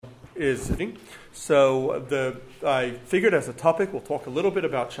is. So I figured as a topic we'll talk a little bit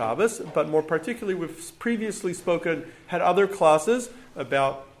about Shabbos, but more particularly we've previously had other classes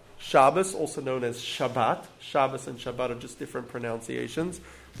about Shabbos, also known as Shabbat. Shabbos and Shabbat are just different pronunciations.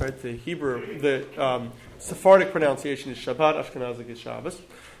 Right? The Sephardic pronunciation is Shabbat, Ashkenazic is Shabbos.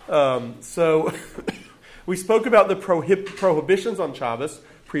 So we spoke about the prohibitions on Shabbos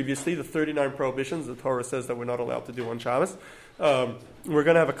previously, the 39 prohibitions the Torah says that we're not allowed to do on Shabbos. We're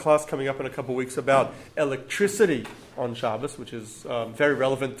going to have a class coming up in a couple of weeks about electricity on Shabbos, which is very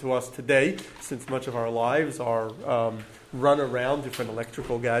relevant to us today, since much of our lives are run around different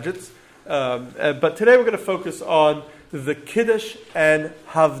electrical gadgets. But today we're going to focus on the Kiddush and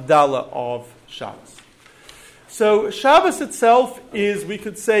Havdalah of Shabbos. So Shabbos itself is, we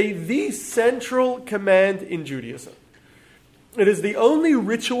could say, the central command in Judaism. It is the only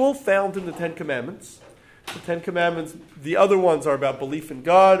ritual found in the Ten Commandments. The Ten Commandments, the other ones are about belief in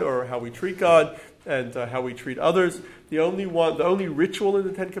God or how we treat God and how we treat others. The only ritual in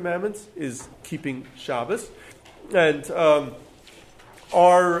the Ten Commandments is keeping Shabbos. And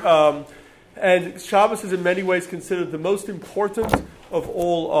and Shabbos is in many ways considered the most important of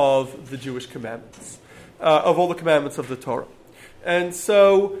all of the Jewish commandments, of all the commandments of the Torah. And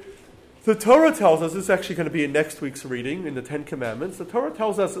so the Torah tells us, this is actually going to be in next week's reading in the Ten Commandments, the Torah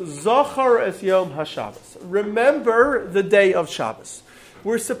tells us, Zachar es Yom HaShabbos. Remember the day of Shabbos.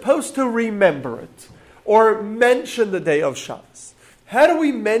 We're supposed to remember it or mention the day of Shabbos. How do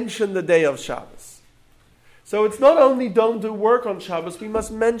we mention the day of Shabbos? So it's not only don't do work on Shabbos, we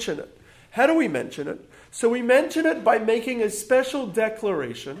must mention it. How do we mention it? So we mention it by making a special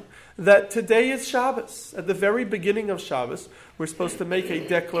declaration that today is Shabbos. At the very beginning of Shabbos, we're supposed to make a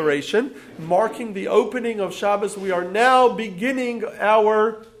declaration marking the opening of Shabbos. We are now beginning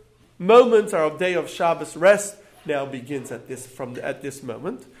our moment, our day of Shabbos rest now begins at this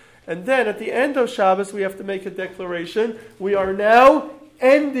moment. And then at the end of Shabbos, we have to make a declaration. We are now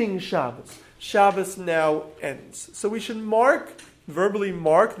ending Shabbos. Shabbos now ends. So we should verbally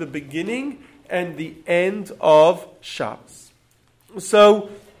mark the beginning and the end of Shabbos. So,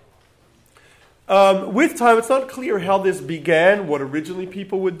 with time, it's not clear how this began, what originally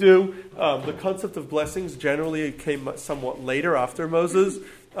people would do. The concept of blessings generally came somewhat later after Moses.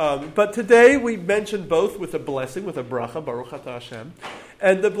 But today we mention both with a blessing, with a bracha, Baruch Atah Hashem.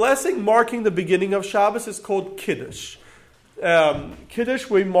 And the blessing marking the beginning of Shabbos is called Kiddush. Kiddush,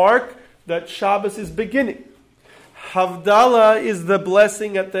 we mark that Shabbos is beginning. Havdalah is the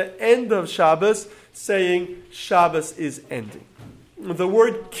blessing at the end of Shabbos, saying Shabbos is ending. The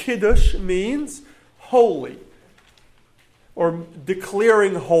word Kiddush means holy, or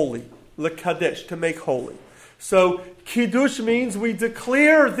declaring holy, lekadesh, to make holy. So Kiddush means we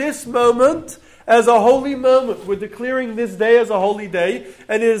declare this moment as a holy moment. We're declaring this day as a holy day,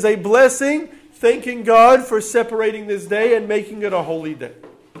 and it is a blessing, thanking God for separating this day and making it a holy day.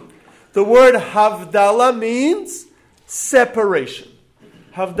 The word Havdalah means separation.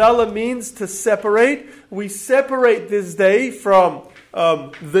 Havdalah means to separate. We separate this day from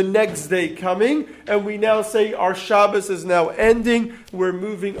the next day coming, and we now say our Shabbos is now ending. We're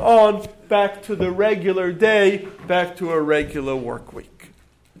moving on back to the regular day, back to a regular work week.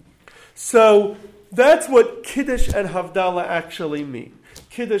 So that's what Kiddush and Havdalah actually mean.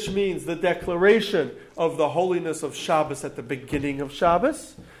 Kiddush means the declaration of the holiness of Shabbos at the beginning of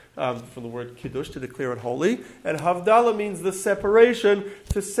Shabbos, from the word Kiddush, to declare it holy. And Havdalah means the separation,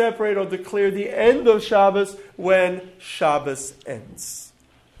 to separate or declare the end of Shabbos when Shabbos ends.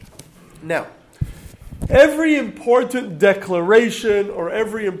 Now, every important declaration or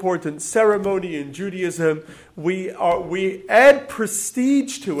every important ceremony in Judaism, we add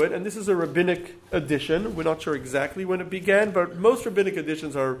prestige to it, and this is a rabbinic addition. We're not sure exactly when it began, but most rabbinic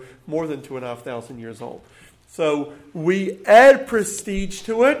additions are more than 2,500 years old. So we add prestige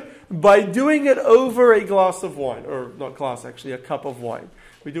to it by doing it over a glass of wine, or not glass, actually, a cup of wine.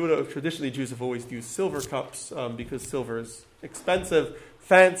 We do it, traditionally Jews have always used silver cups because silver is expensive,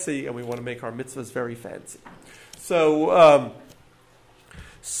 fancy, and we want to make our mitzvahs very fancy.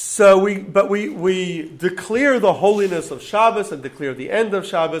 We declare the holiness of Shabbos and declare the end of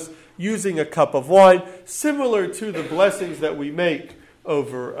Shabbos using a cup of wine, similar to the blessings that we make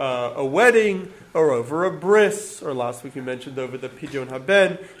over a wedding, or over a bris, or last week we mentioned over the Pidyon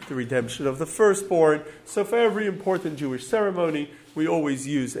Haben, the redemption of the firstborn. So for every important Jewish ceremony, we always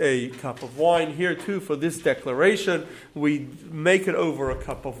use a cup of wine. Here too, for this declaration, we make it over a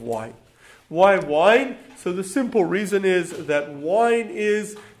cup of wine. Why wine? So the simple reason is that wine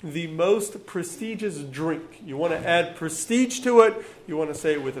is the most prestigious drink. You want to add prestige to it. You want to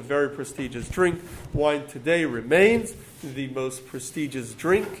say it with a very prestigious drink. Wine today remains the most prestigious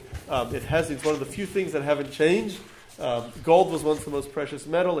drink. It's one of the few things that haven't changed. Gold was once the most precious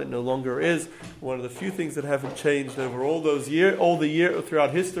metal. It no longer is. One of the few things that haven't changed over all the year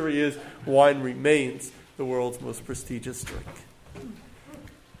throughout history is wine remains the world's most prestigious drink.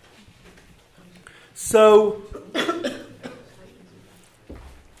 So,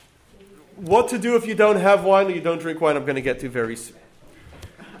 what to do if you don't have wine or you don't drink wine, I'm going to get to very soon.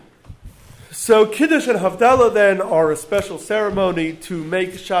 So, Kiddush and Havdalah then are a special ceremony to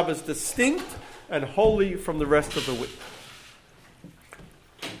make Shabbos distinct and holy from the rest of the week.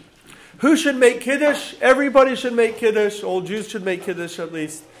 Who should make Kiddush? Everybody should make Kiddush. All Jews should make Kiddush at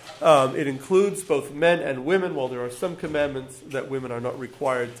least. It includes both men and women, while there are some commandments that women are not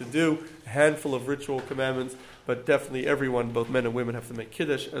required to do, a handful of ritual commandments, but definitely everyone, both men and women, have to make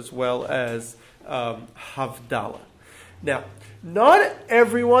Kiddush as well as Havdalah. Now, not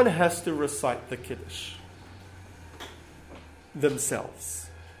everyone has to recite the Kiddush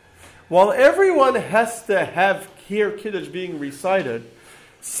themselves. While everyone has to hear Kiddush being recited,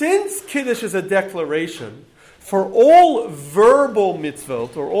 since Kiddush is a declaration, for all verbal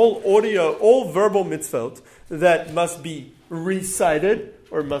mitzvot, or all verbal mitzvot that must be recited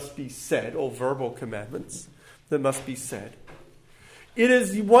or must be said, all verbal commandments that must be said,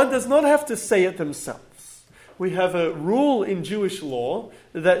 one does not have to say it themselves. We have a rule in Jewish law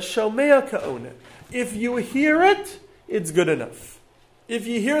that shomea ka'oneh. If you hear it, it's good enough. If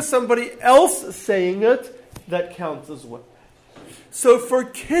you hear somebody else saying it, that counts as well. So for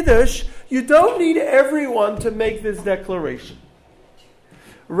Kiddush, you don't need everyone to make this declaration.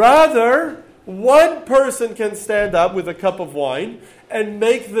 Rather, one person can stand up with a cup of wine and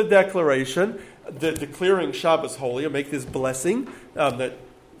make the declaration, declaring Shabbos holy, or make this blessing that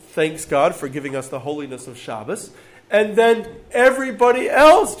thanks God for giving us the holiness of Shabbos. And then everybody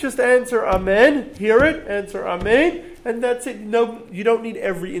else just answer Amen, hear it, answer Amen, and that's it. No, you don't need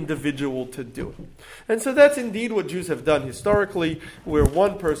every individual to do it. And so that's indeed what Jews have done historically, where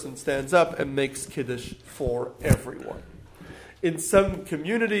one person stands up and makes Kiddush for everyone. In some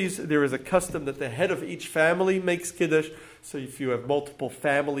communities, there is a custom that the head of each family makes Kiddush. So if you have multiple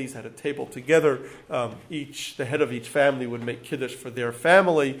families at a table together, the head of each family would make Kiddush for their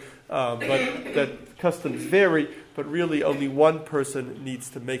family. But that customs vary. But really, only one person needs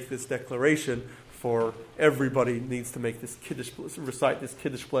to make this declaration for everybody. Needs to make this Kiddush, recite this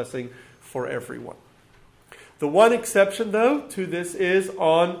Kiddush blessing for everyone. The one exception, though, to this is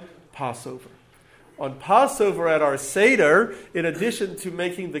on Passover. On Passover at our Seder, in addition to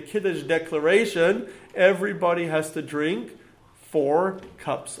making the Kiddush declaration, everybody has to drink 4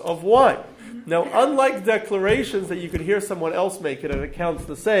 cups of wine. Now, unlike declarations that you could hear someone else make it and it counts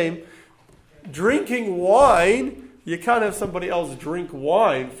the same, drinking wine, you can't have somebody else drink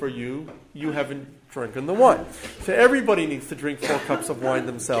wine for you. You haven't drinking the wine. So everybody needs to drink 4 cups of wine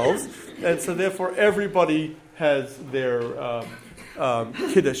themselves. And so therefore everybody has their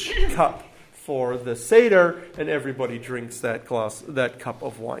Kiddush cup for the Seder, and everybody drinks that cup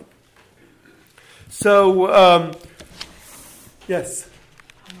of wine. So, yes.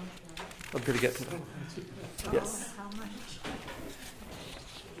 I'm going to get to that. Yes.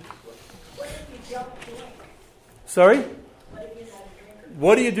 Sorry?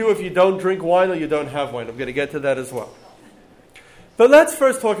 What do you do if you don't drink wine or you don't have wine? I'm going to get to that as well. But let's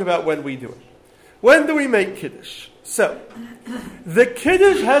first talk about when we do it. When do we make Kiddush? So, the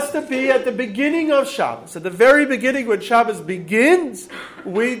Kiddush has to be at the beginning of Shabbos. At the very beginning, when Shabbos begins,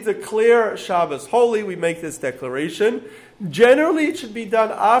 we declare Shabbos holy. We make this declaration. Generally, it should be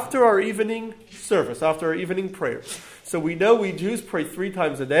done after our evening service, after our evening prayers. So we know we Jews pray 3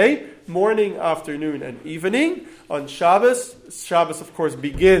 times a day, morning, afternoon, and evening. On Shabbos, Shabbos, of course,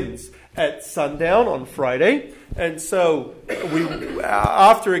 begins at sundown on Friday. And so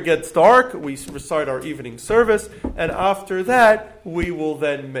after it gets dark, we recite our evening service. And after that, we will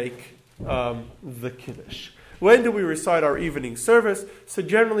then make the Kiddush. When do we recite our evening service? So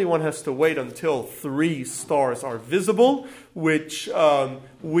generally one has to wait until 3 stars are visible, which you don't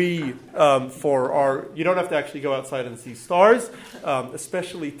have to actually go outside and see stars,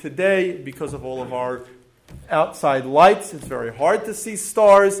 especially today because of all of our outside lights. It's very hard to see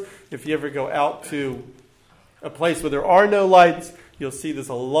stars. If you ever go out to a place where there are no lights, you'll see there's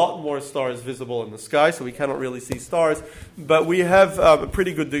a lot more stars visible in the sky, so we cannot really see stars. But we have a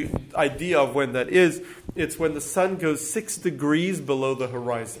pretty good idea of when that is. It's when the sun goes 6 degrees below the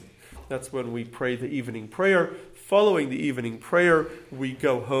horizon. That's when we pray the evening prayer. following the evening prayer, we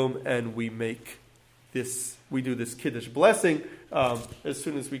go home and we do this Kiddush blessing as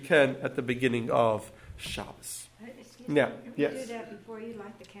soon as we can at the beginning of Shabbos. Now, yes. Do you do that before you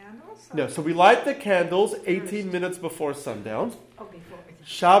light the candles? No, so we light the candles 18 minutes before sundown. Oh, before.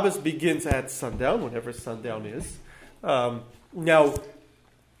 Shabbos begins at sundown, whenever sundown is. Now,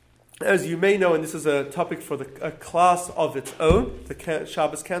 as you may know, and this is a topic for a class of its own, the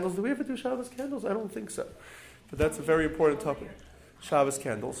Shabbos candles. Do we ever do Shabbos candles? I don't think so. But that's a very important topic. Shabbos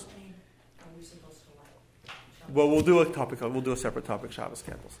candles. Well, we'll do a separate topic, Shabbos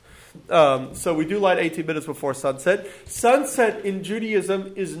candles. So we do light 18 minutes before sunset. Sunset in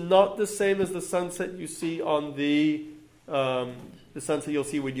Judaism is not the same as the sunset you see on the sunset you'll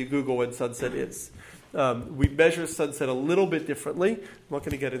see when you Google when sunset is. We measure sunset a little bit differently. I'm not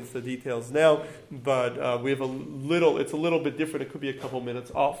going to get into the details now, but we have it's a little bit different. It could be a couple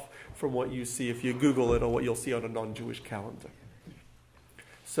minutes off from what you see if you Google it or what you'll see on a non-Jewish calendar.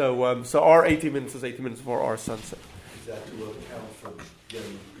 So our 18 minutes is 18 minutes before our sunset. Is that to account for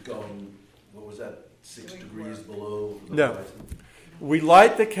going, what was that, 6 degrees below the horizon? We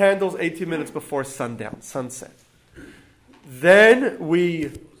light the candles 18 minutes before sunset. Then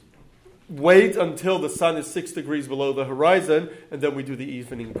we wait until the sun is 6 degrees below the horizon, and then we do the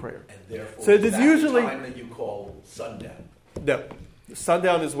evening prayer. And therefore, so there's usually time that you call sundown. No.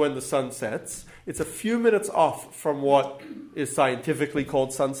 Sundown is when the sun sets. It's a few minutes off from what is scientifically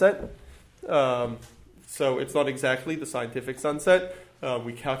called sunset. So it's not exactly the scientific sunset.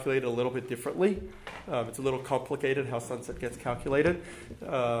 We calculate it a little bit differently. It's a little complicated how sunset gets calculated.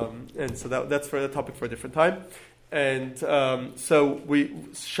 And so that's for a topic for a different time. And so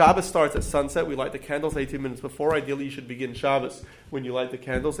Shabbos starts at sunset. We light the candles 18 minutes before. Ideally, you should begin Shabbos when you light the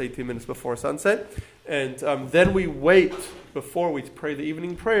candles 18 minutes before sunset. And then we wait before we pray the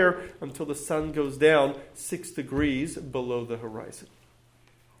evening prayer until the sun goes down 6 degrees below the horizon.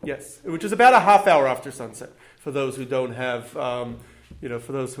 Yes, which is about a half hour after sunset for those who don't have, for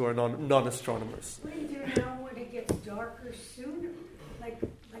those who are non-astronomers. What do you do now when it gets darker sooner? Like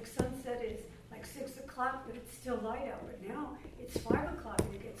sunset is like 6 o'clock, but it's still light out. But now it's 5 o'clock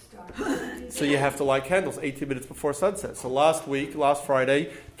and it gets dark. So you have to light candles 18 minutes before sunset. So last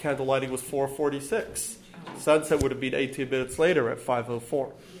Friday, candle lighting was 4:46. Sunset would have been 18 minutes later at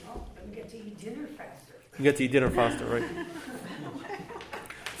 5:04. Oh, and get to eat dinner faster. You get to eat dinner faster, right?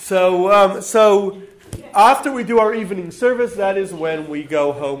 So after we do our evening service, that is when we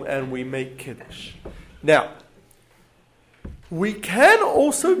go home and we make Kiddush. Now, we can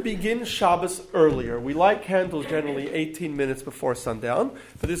also begin Shabbos earlier. We light candles generally 18 minutes before sundown,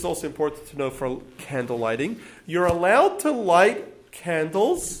 but this is also important to know for candle lighting. You're allowed to light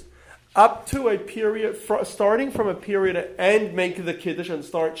candles up to a period, starting from a period and make the Kiddush and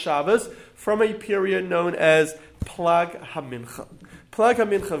start Shabbos from a period known as Plag HaMincha. Plag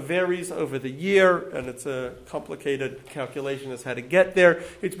HaMincha varies over the year, and it's a complicated calculation as how to get there.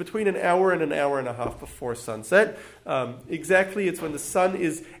 It's between an hour and a half before sunset. Exactly, it's when the sun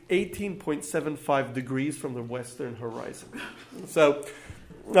is 18.75 degrees from the western horizon. So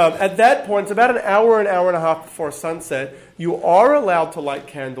at that point, it's about an hour and a half before sunset. You are allowed to light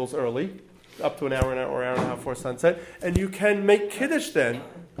candles early, up to an hour and a half before sunset, and you can make Kiddush then,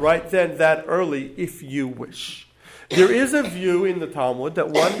 right then, that early, if you wish. There is a view in the Talmud that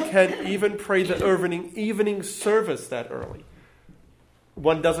one can even pray the evening service that early.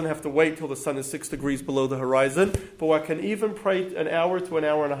 One doesn't have to wait till the sun is 6 degrees below the horizon, but one can even pray an hour to an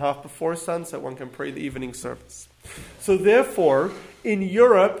hour and a half before sunset. One can pray the evening service. So therefore, in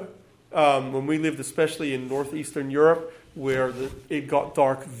Europe, when we lived especially in northeastern Europe, where it got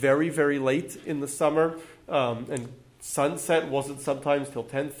dark very, very late in the summer, and sunset wasn't sometimes till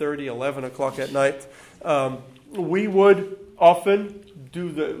 10:30, 11 o'clock at night, we would often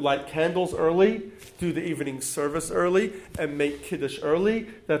light candles early, do the evening service early, and make Kiddush early.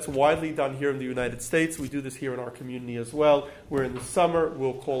 That's widely done here in the United States. We do this here in our community as well, where in the summer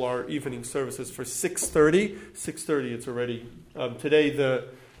we'll call our evening services for 6:30. 6:30, it's already... today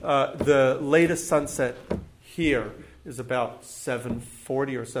the latest sunset here is about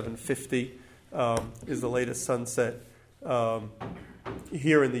 7:40 or 7:50 is the latest sunset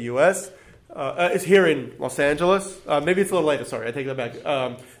here in the U.S., it's here in Los Angeles. Maybe it's a little later. Sorry, I take that back.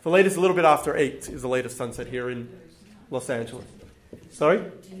 The latest, a little bit after 8, is the latest sunset here in Los Angeles. Sorry?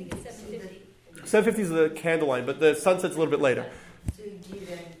 7:50 is the candle line, but the sunset's a little bit later. So do you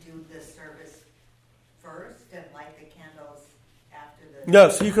then do the service first and light the candles after the... No,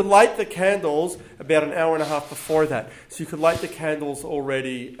 so you could light the candles about an hour and a half before that. So you could light the candles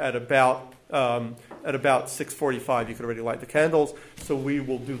already at about at about 6:45 you could already light the candles. So we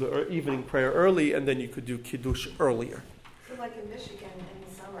will do the evening prayer early, and then you could do Kiddush earlier. So like in Michigan in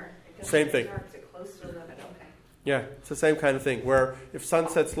the summer, it goes Same thing. Starts at close to 11. Okay. Yeah, it's the same kind of thing, where if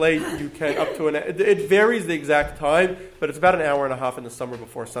sunset's late, you can up to it varies the exact time, but it's about an hour and a half in the summer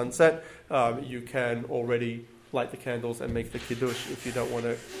before sunset. You can already light the candles and make the Kiddush if you don't want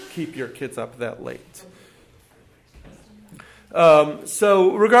to keep your kids up that late.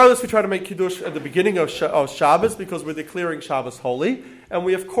 So regardless, we try to make Kiddush at the beginning of Shabbos because we're declaring Shabbos holy. And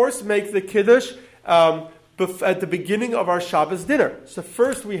we, of course, make the Kiddush at the beginning of our Shabbos dinner. So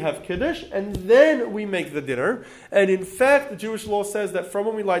first we have Kiddush, and then we make the dinner. And in fact, the Jewish law says that from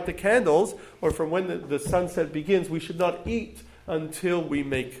when we light the candles, or from when the sunset begins, we should not eat until we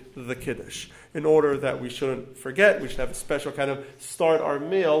make the Kiddush. In order that we shouldn't forget, we should have a special kind of start our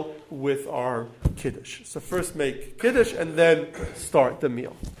meal with our Kiddush. So first make Kiddush and then start the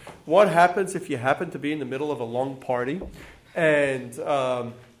meal. What happens if you happen to be in the middle of a long party and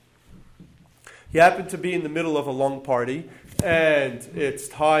it's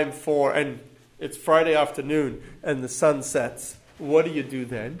time for, and it's Friday afternoon and the sun sets? What do you do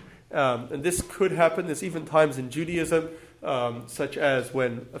then? And this could happen. There's even times in Judaism, such as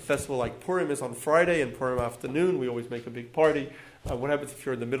when a festival like Purim is on Friday and Purim afternoon, we always make a big party. What happens if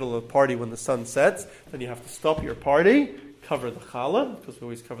you're in the middle of a party when the sun sets? Then you have to stop your party, cover the challah, because we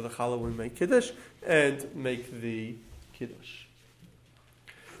always cover the challah when we make Kiddush, and make the Kiddush.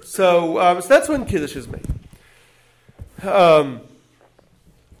 So that's when Kiddush is made. Now,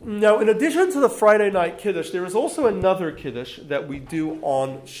 in addition to the Friday night Kiddush, there is also another Kiddush that we do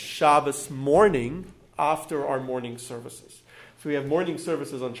on Shabbos morning after our morning services. So we have morning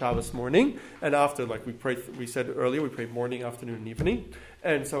services on Shabbos morning, and after, like we said earlier, we pray morning, afternoon, and evening.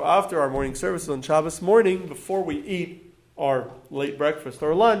 And so after our morning services on Shabbos morning, before we eat our late breakfast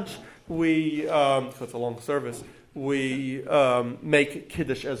or lunch, we, so it's a long service, we make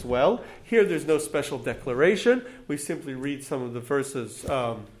Kiddush as well. Here there's no special declaration. We simply read some of the verses.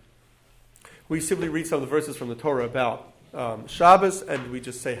 From the Torah about Shabbos, and we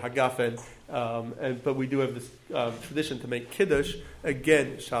just say Hagafen. But we do have this tradition to make Kiddush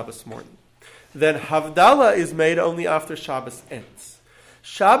again Shabbos morning. Then Havdalah is made only after Shabbos ends.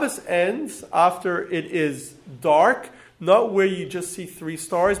 Shabbos ends after it is dark, not where you just see 3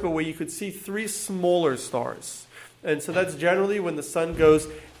 stars, but where you could see 3 smaller stars. And so that's generally when the sun goes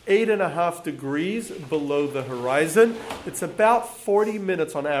 8.5 degrees below the horizon. It's about 40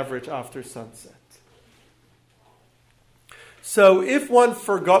 minutes on average after sunset. So if one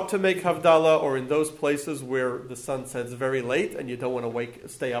forgot to make Havdalah, or in those places where the sun sets very late and you don't want to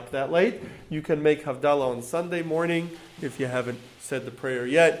stay up that late, you can make Havdalah on Sunday morning if you haven't said the prayer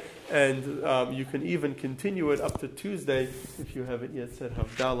yet. And you can even continue it up to Tuesday if you haven't yet said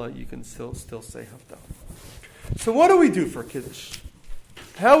Havdalah. You can still say Havdalah. So what do we do for Kiddush?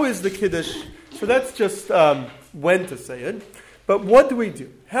 How is the Kiddush? So that's just when to say it. But what do we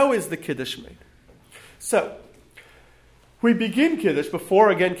do? How is the Kiddush made? So we begin Kiddush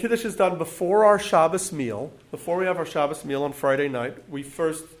Kiddush is done before our Shabbos meal. Before we have our Shabbos meal on Friday night, we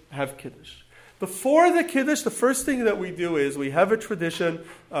first have Kiddush. Before the Kiddush, the first thing that we do is we have a tradition,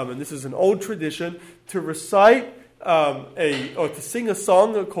 and this is an old tradition, to recite or to sing a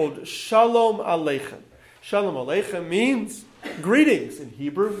song called Shalom Aleichem. Shalom Aleichem means greetings in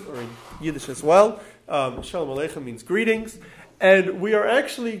Hebrew, or in Yiddish as well. Shalom Aleichem means greetings. And we are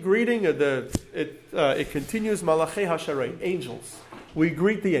actually greeting, it continues, Malachei HaSharei, angels. We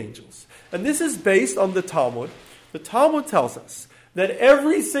greet the angels. And this is based on the Talmud. The Talmud tells us that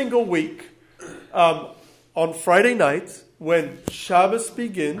every single week, on Friday night, when Shabbos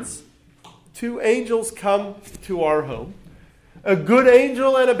begins, 2 angels come to our home. A good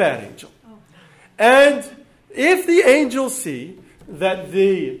angel and a bad angel. And if the angels see that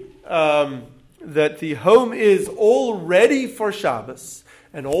the home is all ready for Shabbos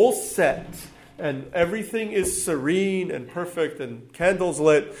and all set and everything is serene and perfect and candles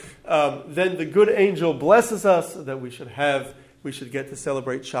lit, then the good angel blesses us that we should get to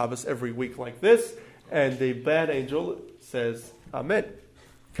celebrate Shabbos every week like this, and the bad angel says Amen.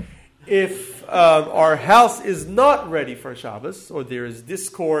 If our house is not ready for Shabbos, or there is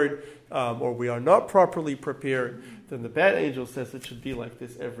discord, or we are not properly prepared, then the bad angel says it should be like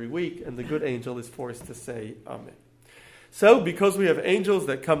this every week, and the good angel is forced to say Amen. So, because we have angels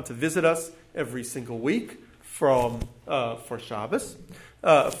that come to visit us every single week for Shabbos,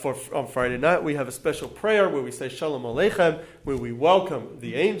 on Friday night, we have a special prayer where we say Shalom Aleichem, where we welcome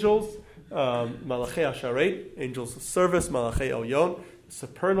the angels, Malachei HaSharei, angels of service, Malachei Elyon,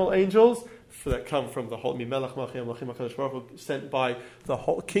 supernal angels, that come from the Holy Melech Malchei Malchim HaKadosh Baruch Hu, sent by the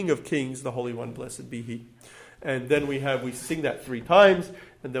King of Kings, the Holy One, blessed be He. And then we sing that 3 times,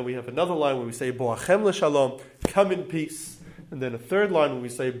 and then we have another line where we say Boachem l'Shalom, come in peace. And then a third line where we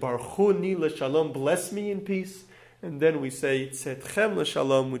say Baruchuni l'Shalom, bless me in peace. And then we say Tzetchem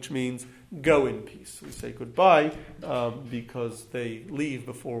l'Shalom, which means go in peace. We say goodbye because they leave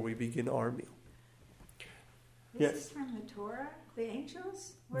before we begin our meal. This is from the Torah, the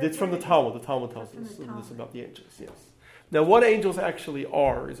angels? It's from the Talmud. The Talmud tells us this about the angels, yes. Now, what angels actually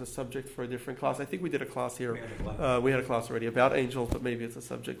are is a subject for a different class. I think we did a class here. We had a class already about angels, but maybe it's a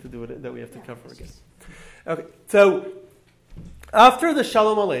subject to do it that we have to cover again. Okay, so after the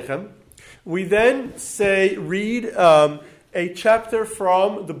Shalom Aleichem, we then read a chapter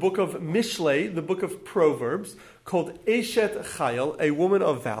from the book of Mishlei, the book of Proverbs, called Eshet Chayil, a woman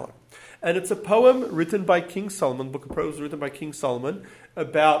of valor. And it's a poem written by King Solomon, book of Proverbs written by King Solomon,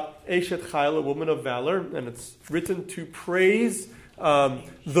 about Eshet Chayil, a woman of valor, and it's written to praise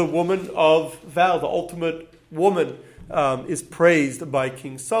the woman of valor, the ultimate woman is praised by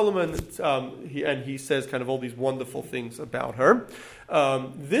King Solomon, he says kind of all these wonderful things about her.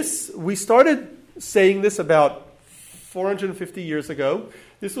 We started saying this about 450 years ago.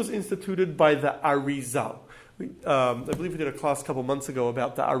 This was instituted by the Arizal. I believe we did a class a couple months ago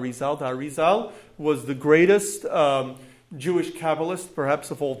about the Arizal. The Arizal was the greatest Jewish Kabbalist,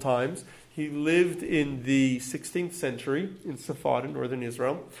 perhaps of all times. He lived in the 16th century in Safed, in northern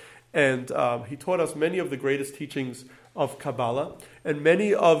Israel, and he taught us many of the greatest teachings of Kabbalah, and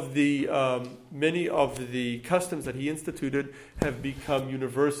many of the customs that he instituted have become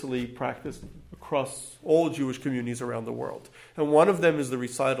universally practiced across all Jewish communities around the world. And one of them is the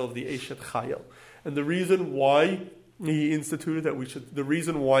recital of the Eshet Chayil. And the reason why he instituted that the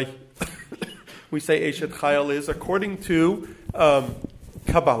reason why we say Eshet Chayil is, according to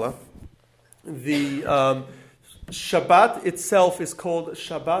Kabbalah, the Shabbat itself is called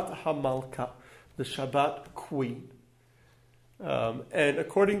Shabbat HaMalka, the Shabbat Queen. And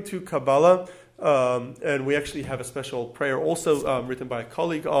according to Kabbalah, and we actually have a special prayer also written by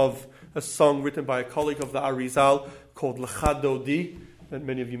a song written by a colleague of the Arizal called Lecha Dodi, that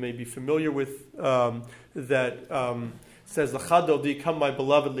many of you may be familiar with, that says, Lecha Dodi, come my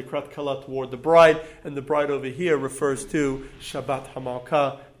beloved, Likrat Kala, toward the bride, and the bride over here refers to Shabbat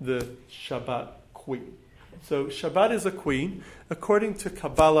HaMalka, the Shabbat Queen. So Shabbat is a queen. According to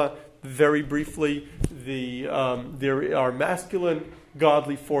Kabbalah, very briefly, there are masculine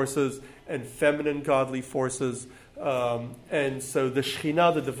godly forces and feminine godly forces. And so the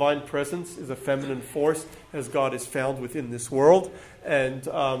Shekhinah, the divine presence, is a feminine force as God is found within this world. And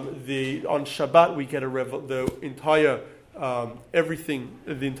on Shabbat we get the entire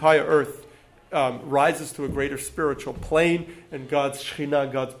earth rises to a greater spiritual plane, and God's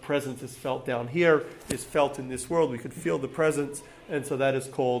Shekhinah, God's presence, is felt down here, is felt in this world. We could feel the presence, and so that is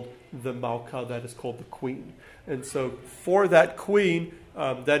called the Malka, that is called the queen. And so for that queen,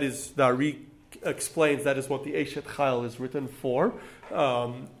 that is, the Ari explains, that is what the Eshet Chayil is written for,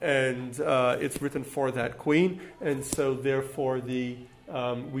 and it's written for that queen, and so therefore we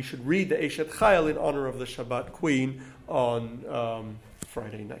should read the Eshet Chayil in honor of the Shabbat queen on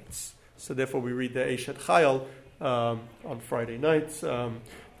Friday nights. So therefore we read the Eshet Chayil on Friday nights.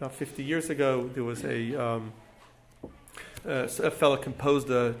 About 50 years ago, there was a fellow composed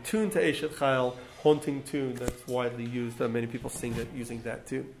a tune to Eshet Chayil, haunting tune that's widely used. Many people sing it using that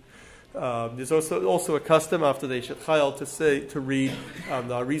tune. There's also a custom after the Eshet Chayil to read.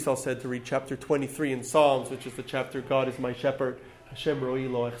 The Arizal said to read chapter 23 in Psalms, which is the chapter "God is my shepherd, Hashem ro'i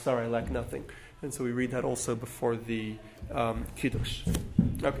lo echsar, I lack nothing." And so we read that also before the Kiddush.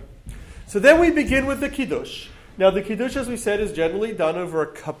 Okay. So then we begin with the Kiddush. Now the Kiddush, as we said, is generally done over a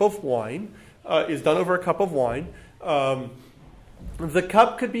cup of wine. The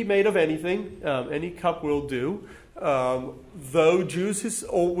cup could be made of anything. Any cup will do. Though Jews,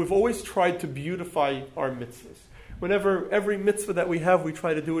 we've always tried to beautify our mitzvahs. Whenever every mitzvah that we have, we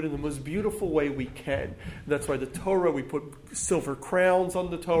try to do it in the most beautiful way we can. And that's why the Torah, we put silver crowns on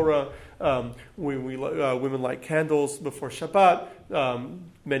the Torah. Women light candles before Shabbat.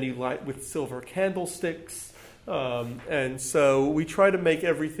 Many light with silver candlesticks. And so we try to make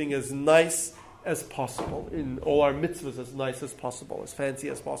everything as nice as possible, in all our mitzvahs as nice as possible, as fancy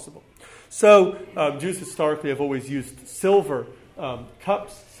as possible. So Jews historically have always used silver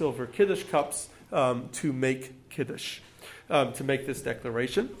cups, silver Kiddush cups, to make Kiddush, to make this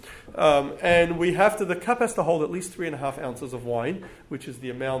declaration. And the cup has to hold at least 3.5 ounces of wine, which is the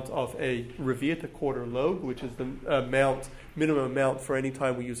amount of a revi'at, a quarter log, which is the minimum amount for any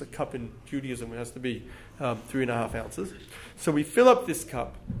time we use a cup in Judaism. It has to be 3.5 ounces. So we fill up this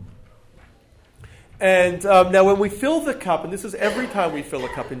cup, And now when we fill the cup, and this is every time we fill a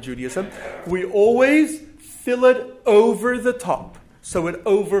cup in Judaism, we always fill it over the top, so it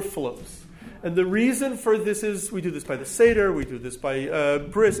overflows. And the reason for this is we do this by the Seder, we do this by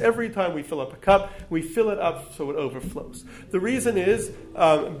bris. Every time we fill up a cup, we fill it up so it overflows. The reason is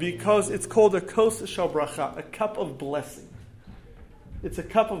because it's called a kos shel bracha, a cup of blessing. It's a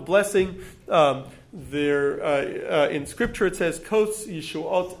cup of blessing. In Scripture it says, kos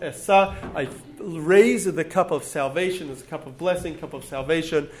yishuot esa, I raise the cup of salvation. It's a cup of blessing, cup of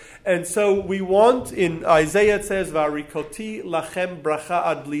salvation. And so we want, in Isaiah it says, Varikoti lachem bracha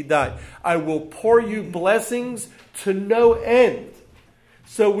ad lidai, I will pour you blessings to no end.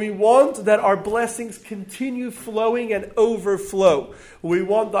 So we want that our blessings continue flowing and overflow. We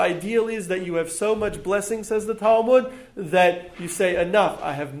want, the ideal is that you have so much blessing, says the Talmud, that you say, enough,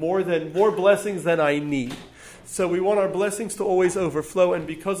 I have more blessings than I need. So we want our blessings to always overflow, and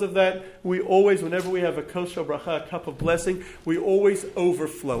because of that, we always, whenever we have a kos shel bracha, a cup of blessing, we always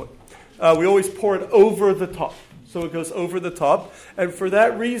overflow it. We always pour it over the top. So it goes over the top. And for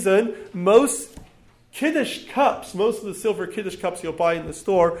that reason, most Kiddush cups, most of the silver Kiddush cups you'll buy in the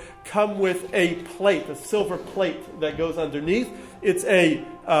store, come with a plate, a silver plate that goes underneath. It's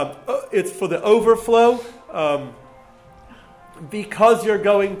for the overflow, because you're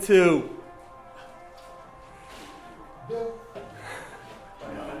going to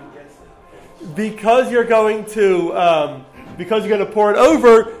pour it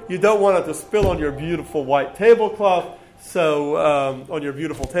over. You don't want it to spill on your beautiful white tablecloth. So on your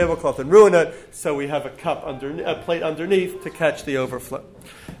beautiful tablecloth and ruin it. So we have a plate underneath to catch the overflow.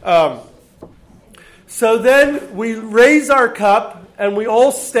 So then we raise our cup and we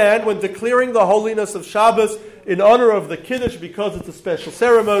all stand when declaring the holiness of Shabbos in honor of the Kiddush, because it's a special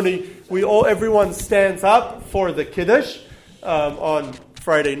ceremony. Everyone stands up for the Kiddush on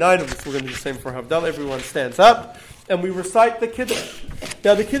Friday night. We're going to do the same for Havdalah. Everyone stands up and we recite the Kiddush.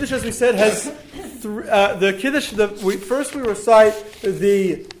 Now the Kiddush, as we said, has first we recite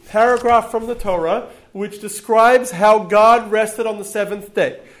the paragraph from the Torah, which describes how God rested on the seventh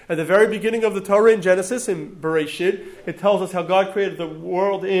day. At the very beginning of the Torah in Genesis, in Bereshit, it tells us how God created the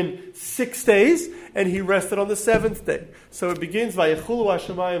world in 6 days, and He rested on the seventh day. So it begins, Vayechulu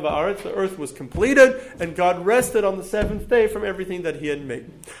hashamayim va'aretz, the earth was completed, and God rested on the seventh day from everything that He had made.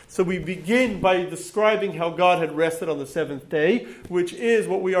 So we begin by describing how God had rested on the seventh day, which is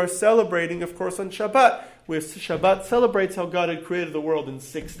what we are celebrating, of course, on Shabbat, where Shabbat celebrates how God had created the world in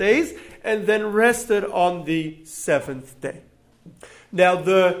 6 days, and then rested on the seventh day. Now,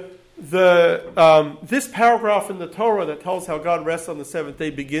 this paragraph in the Torah that tells how God rests on the seventh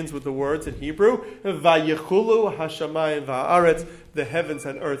day begins with the words in Hebrew, Vayechulu hashamayim va'aretz, the heavens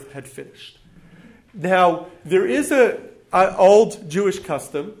and earth had finished. Now, there is an old Jewish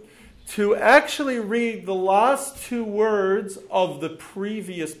custom to actually read the last 2 words of the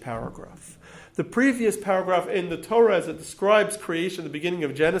previous paragraph. The previous paragraph in the Torah, as it describes creation, the beginning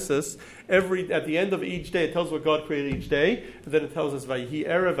of Genesis, at the end of each day, it tells what God created each day. And then it tells us, Vayihi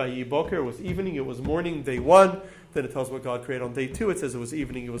erev, Vayihi boker, it was evening, it was morning, day 1. Then it tells what God created on day 2. It says it was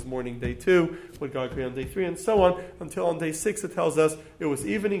evening, it was morning, day 2. What God created on day 3, and so on. Until on day 6, it tells us it was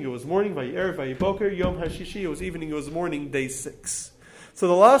evening, it was morning, Vayihi erev, Vayihi boker, Yom hashishi, it was evening, it was morning, day 6. So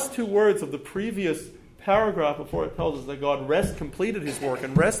the last 2 words of the previous paragraph before it tells us that God completed His work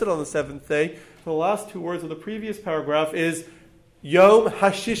and rested on the seventh day, the last 2 words of the previous paragraph is Yom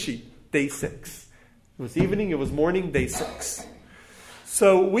Hashishi, day 6. It was evening, it was morning, day 6.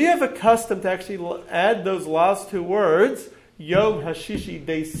 So we have a custom to actually add those last 2 words, Yom Hashishi,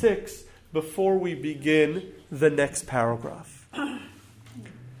 day 6, before we begin the next paragraph.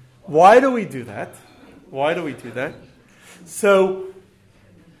 Why do we do that? So,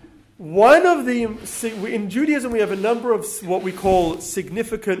 in Judaism we have a number of what we call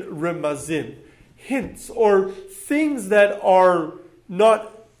significant remazim, hints, or things that are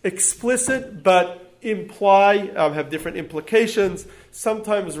not explicit but imply, have different implications.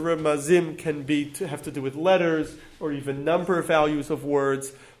 Sometimes remazim can have to do with letters or even number values of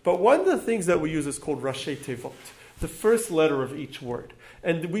words. But one of the things that we use is called Rashi Tevot, the first letter of each word.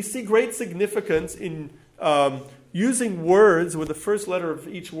 And we see great significance in using words where the first letter of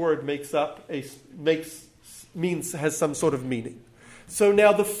each word has some sort of meaning. So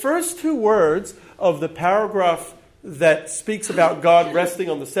now the first 2 words of the paragraph that speaks about God resting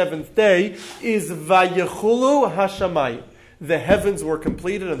on the seventh day is Vayechulu hashamayim. The heavens were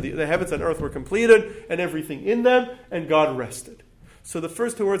completed, and the heavens and earth were completed, and everything in them, and God rested. So the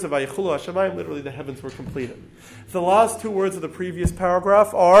first 2 words of Vayechulu hashamayim, literally the heavens were completed. The last 2 words of the previous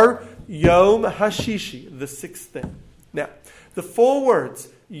paragraph are Yom Hashishi, the 6th day. Now, the 4 words,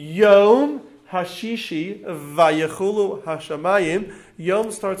 Yom Hashishi, Vayechulu Hashamayim.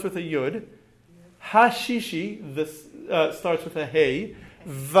 Yom starts with a Yud. Hashishi starts with a Hey.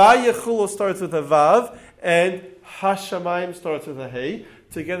 Vayechulu starts with a Vav. And Hashamayim starts with a Hey.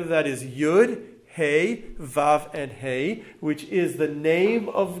 Together that is Yud, Hey, Vav, and Hey, which is the name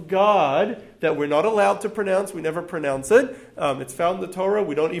of God that we're not allowed to pronounce. We never pronounce it. It's found in the Torah.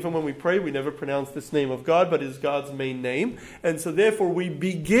 We don't, even when we pray, we never pronounce this name of God, but it is God's main name. And so therefore we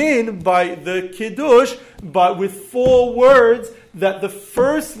begin by the Kiddush with 4 words that the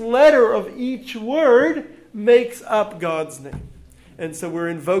first letter of each word makes up God's name. And so we're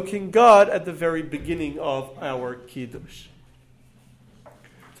invoking God at the very beginning of our Kiddush.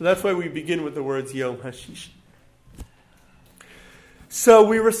 So that's why we begin with the words Yom HaShishi. So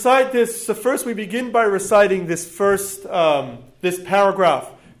we recite this. So first we begin by reciting this this paragraph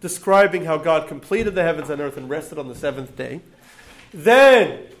describing how God completed the heavens and earth and rested on the 7th day.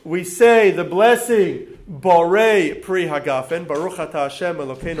 Then we say the blessing Borei Pri Hagafen, Baruch Atah Hashem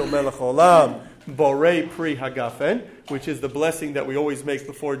Elokeinu Melech Olam, Borei Pri Hagafen, which is the blessing that we always make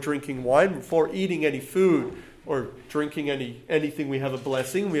before drinking wine, before eating any food, or drinking anything. We have a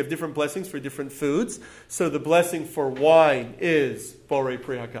blessing. We have different blessings for different foods. So the blessing for wine is Borei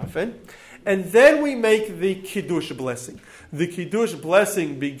Pri Hagafen. And then we make the Kiddush blessing. The Kiddush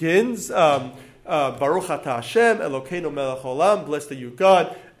blessing begins, Baruch Atah Hashem, Elokeinu Melech Olam, blessed are you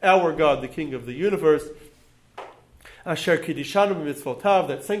God, our God, the King of the universe, Asher Kiddishanu b'mitzvotav,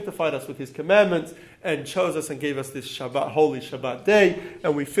 that sanctified us with His commandments, and chose us and gave us this Shabbat, holy Shabbat day.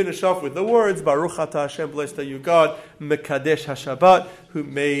 And we finish off with the words, Baruch Atah Hashem, blessed are you God, Mekadesh HaShabbat, who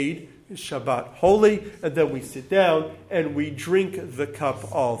made Shabbat holy. And then we sit down and we drink the cup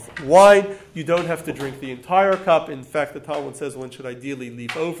of wine. You don't have to drink the entire cup. In fact, the Talmud says one should ideally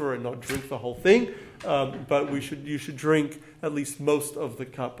leave over and not drink the whole thing. But you should drink at least most of the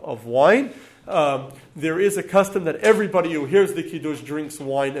cup of wine. There is a custom that everybody who hears the Kiddush drinks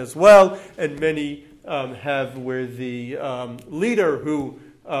wine as well, and many have where the leader who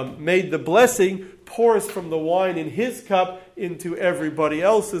made the blessing pours from the wine in his cup into everybody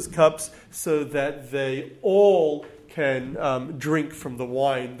else's cups so that they all can drink from the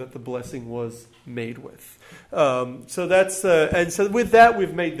wine that the blessing was made with. So that's and so with that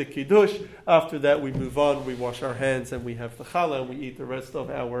we've made the Kiddush. After that we move on, we wash our hands and we have the challah and we eat the rest of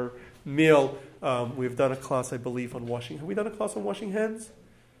our meal. We've done a class, I believe, on washing. Have we done a class on washing hands?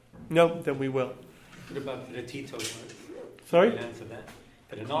 No, then we will. What about the teetotaler? Sorry? Answer that.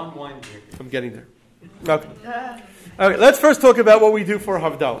 For the non-wine drinker. I'm getting there. Okay. Okay, let's first talk about what we do for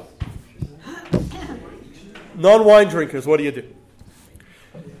Havdalah. Non-wine drinkers, what do you do?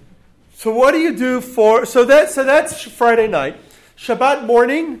 So what do you do for... So that's Friday night. Shabbat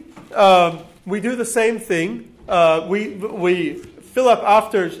morning, we do the same thing. We fill up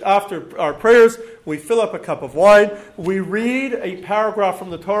after our prayers, we fill up a cup of wine. We read a paragraph from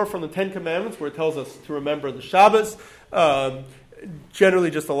the Torah, from the 10 Commandments, where it tells us to remember the Shabbos.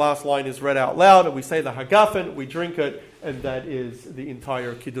 Generally, just the last line is read out loud, and we say the Hagafen, we drink it, and that is the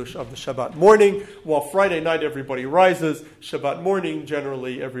entire Kiddush of the Shabbat morning. While Friday night everybody rises, Shabbat morning,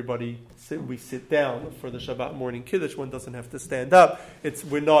 generally we sit down for the Shabbat morning Kiddush. One doesn't have to stand up. It's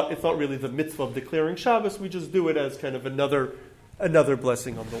not really the mitzvah of declaring Shabbos. We just do it as kind of another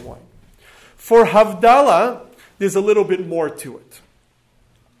blessing on the wine. For Havdalah, there's a little bit more to it.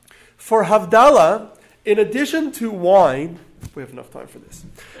 For Havdalah, in addition to wine, we have enough time for this,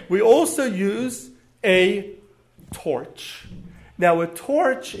 we also use a torch. Now, a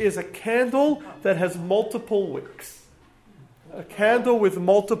torch is a candle that has multiple wicks. A candle with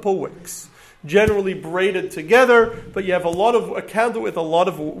multiple wicks, generally braided together, but you have a candle with a lot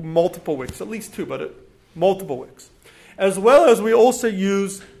of multiple wicks, at least 2, but multiple wicks. As well as we also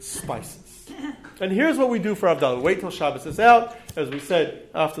use spices. And here's what we do for Havdalah. Wait till Shabbos is out. As we said,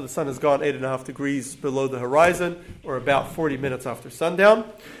 after the sun has gone 8.5 degrees below the horizon, or about 40 minutes after sundown.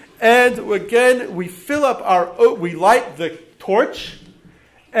 And again, we we light the torch,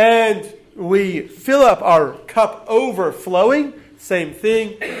 and we fill up our cup overflowing. Same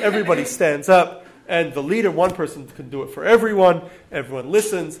thing. Everybody stands up, and the leader, one person can do it for everyone. Everyone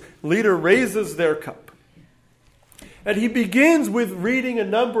listens. Leader raises their cup. And he begins with reading a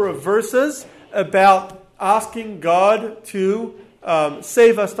number of verses about asking God to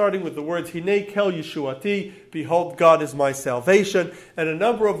save us, starting with the words, Hinei kel Yeshuati, behold, God is my salvation, and a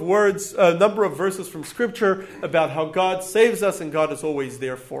number of verses from Scripture about how God saves us and God is always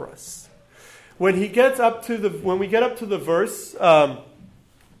there for us. When we get up to the verse, La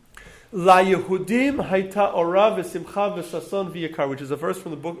Yehudim Haita Ora v'Simcha v'Sason v'Yikar, which is a verse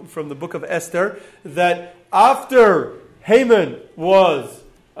from the book of Esther, that after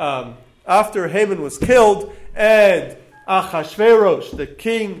after Haman was killed and Achashverosh, the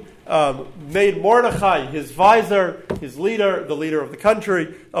king, made Mordechai his visor, his leader, the leader of the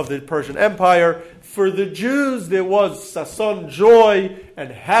country, of the Persian Empire. For the Jews, there was sason, joy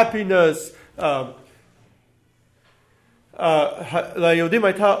and happiness. There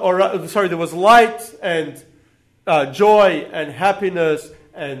was light and joy and happiness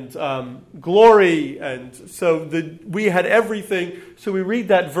and glory, and so we had everything. So we read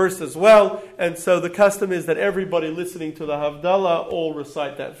that verse as well, and so the custom is that everybody listening to the Havdalah all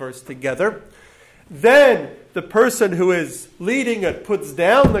recite that verse together. Then the person who is leading it puts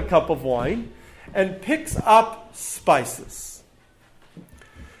down the cup of wine and picks up spices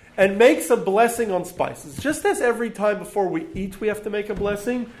and makes a blessing on spices. Just as every time before we eat we have to make a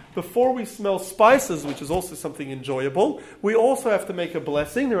blessing, before we smell spices, which is also something enjoyable, we also have to make a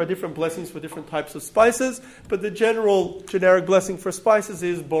blessing. There are different blessings for different types of spices, but the generic blessing for spices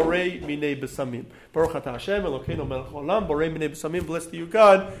is Borei Minei Besamim. Baruch Atah Hashem Elokeinu Melech Haolam, Borei Minei Besamim, blessed are you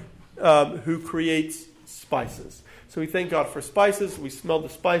God, who creates spices. So we thank God for spices, we smell the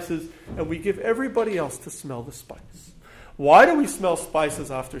spices, and we give everybody else to smell the spice. Why do we smell spices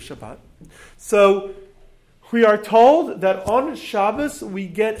after Shabbat? So we are told that on Shabbos we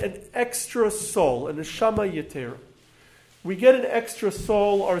get an extra soul, an neshama yetera. We get an extra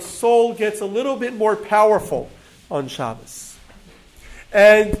soul. Our soul gets a little bit more powerful on Shabbos.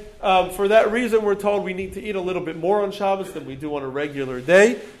 And for that reason, we're told we need to eat a little bit more on Shabbos than we do on a regular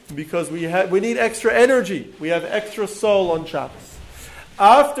day, because we need extra energy. We have extra soul on Shabbos.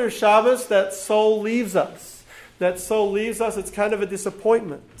 After Shabbos, that soul leaves us. It's kind of a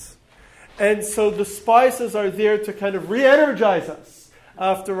disappointment. And so the spices are there to kind of re-energize us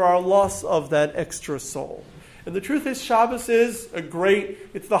after our loss of that extra soul. And the truth is, Shabbos is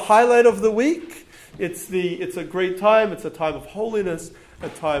it's the highlight of the week. It's a great time. It's a time of holiness, a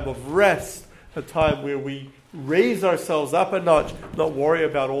time of rest, a time where we raise ourselves up a notch, not worry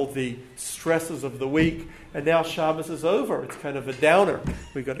about all the stresses of the week. And now Shabbos is over. It's kind of a downer.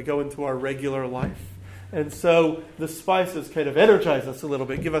 We've got to go into our regular life. And so the spices kind of energize us a little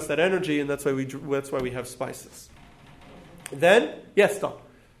bit, give us that energy, and that's why we have spices. Then, yes, Tom.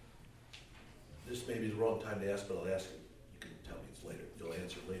 This may be the wrong time to ask, but I'll ask it. You can tell me it's later. You'll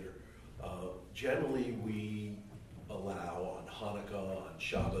answer later. Generally, we allow on Hanukkah, on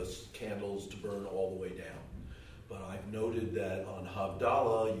Shabbos, candles to burn all the way down. But I've noted that on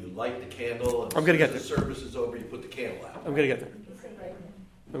Havdalah, you light the candle, and as the service is over, you put the candle out. I'm going to get there.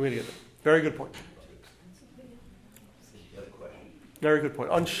 Very good point. Very good point.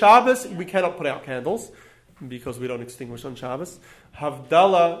 On Shabbos, we cannot put out candles because we don't extinguish on Shabbos.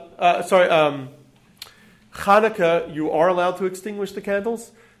 Hanukkah, you are allowed to extinguish the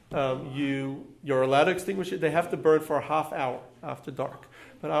candles. You're allowed to extinguish it. They have to burn for a half hour after dark.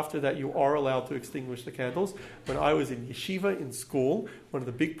 But after that, you are allowed to extinguish the candles. When I was in yeshiva, in school, one of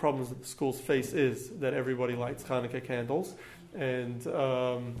the big problems that the schools face is that everybody lights Hanukkah candles. And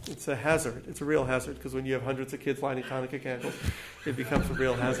it's a hazard. It's a real hazard, because when you have hundreds of kids lighting Hanukkah candles, it becomes a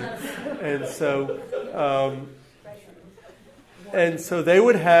real hazard. And so they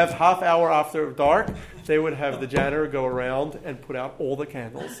would have half hour after dark, they would have the janitor go around and put out all the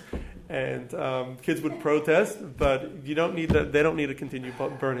candles. And kids would protest, but you don't need that. They don't need to continue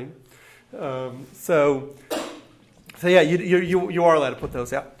burning. So yeah, you are allowed to put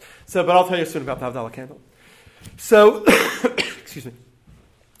those out. So, but I'll tell you soon about the Havdalah candle. So, excuse me.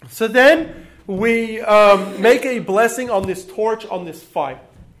 So then we make a blessing on this torch, on this fire.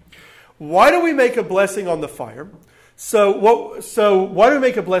 Why do we make a blessing on the fire? So why do we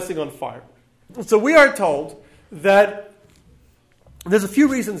make a blessing on fire? So we are told that there's a few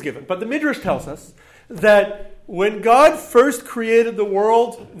reasons given, but the Midrash tells us that when God first created the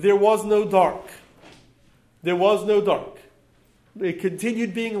world, there was no dark. There was no dark. It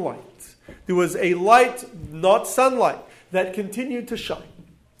continued being light. There was a light, not sunlight, that continued to shine.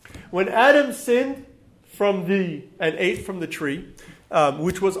 When Adam sinned and ate from the tree,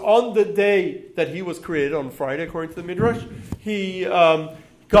 which was on the day that he was created, on Friday, according to the Midrash,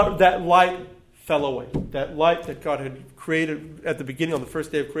 that light fell away. That light that God had created at the beginning, on the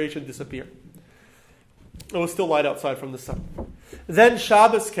first day of creation, disappeared. It was still light outside from the sun. Then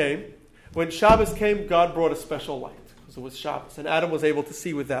Shabbos came. When Shabbos came, God brought a special light, because it was Shabbos, and Adam was able to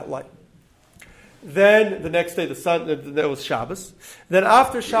see with that light. Then the next day, there was Shabbos. Then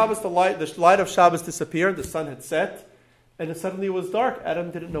after Shabbos, the light of Shabbos disappeared. The sun had set, and suddenly it was dark.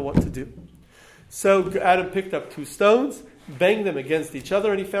 Adam didn't know what to do. So Adam picked up 2 stones, banged them against each other,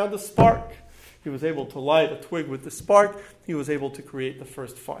 and he found a spark. He was able to light a twig with the spark. He was able to create the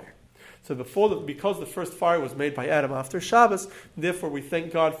first fire. So because the first fire was made by Adam after Shabbos, therefore we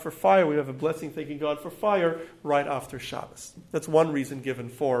thank God for fire. We have a blessing thanking God for fire right after Shabbos. That's one reason given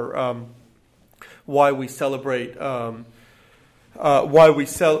for why we celebrate, why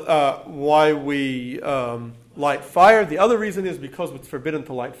we light fire. The other reason is because it's forbidden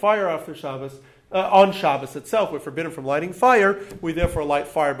to light fire after Shabbos. On Shabbos itself, we're forbidden from lighting fire. We therefore light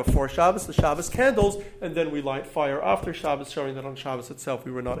fire before Shabbos, the Shabbos candles, and then we light fire after Shabbos, showing that on Shabbos itself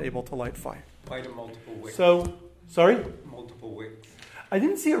we were not able to light fire. Why the multiple wicks? Sorry? Multiple wicks. I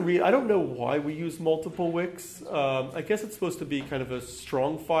didn't see I don't know why we use multiple wicks. I guess it's supposed to be kind of a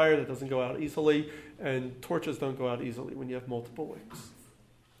strong fire that doesn't go out easily, and torches don't go out easily when you have multiple wicks.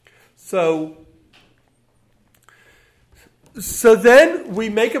 So then we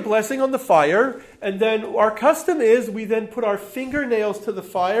make a blessing on the fire, and then our custom is we then put our fingernails to the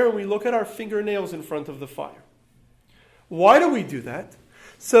fire, and we look at our fingernails in front of the fire. Why do we do that?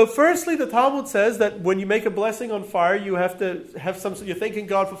 So firstly, the Talmud says that when you make a blessing on fire, you have to have you're thanking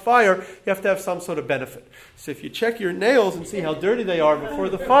God for fire, you have to have some sort of benefit. So if you check your nails and see how dirty they are before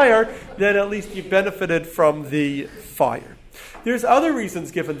the fire, then at least you benefited from the fire. There's other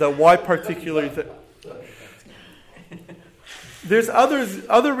reasons given, though, why particularly... There's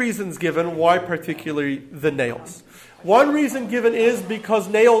other reasons given why particularly the nails. One reason given is because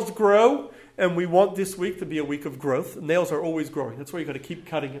nails grow, and we want this week to be a week of growth. Nails are always growing. That's why you've got to keep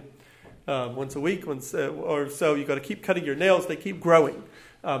cutting it. Once a week or so, you've got to keep cutting your nails. They keep growing.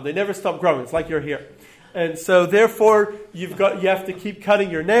 They never stop growing. It's like your hair. And so therefore, you have to keep cutting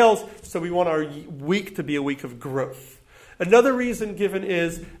your nails, so we want our week to be a week of growth. Another reason given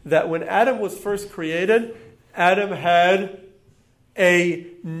is that when Adam was first created, Adam had a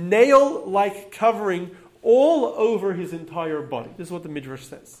nail-like covering all over his entire body. This is what the Midrash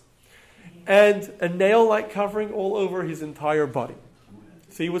says. And a nail-like covering all over his entire body.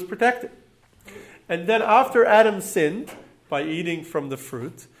 So he was protected. And then after Adam sinned by eating from the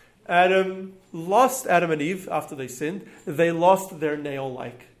fruit, Adam and Eve, after they sinned, they lost their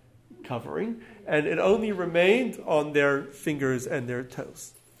nail-like covering, and it only remained on their fingers and their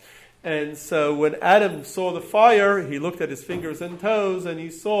toes. And so when Adam saw the fire, he looked at his fingers and toes, and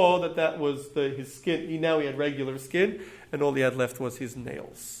he saw that was his skin. He had regular skin, and all he had left was his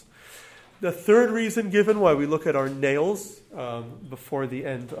nails. The third reason given why we look at our nails before the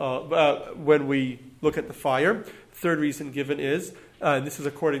end, when we look at the fire, third reason given is, and this is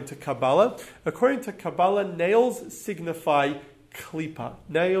according to Kabbalah. According to Kabbalah, nails signify klipa.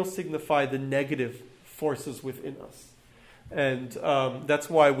 Nails signify the negative forces within us. And that's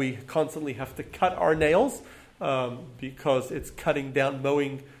why we constantly have to cut our nails, because it's cutting down,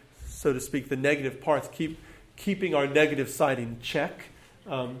 mowing, so to speak, the negative parts, keeping our negative side in check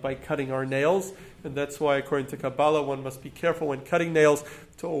by cutting our nails. And that's why, according to Kabbalah, one must be careful when cutting nails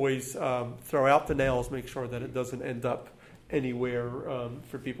to always throw out the nails, make sure that it doesn't end up anywhere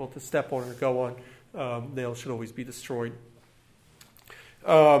for people to step on or go on. Nails should always be destroyed.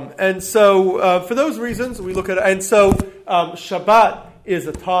 And so, for those reasons, we look at it. And so, Shabbat is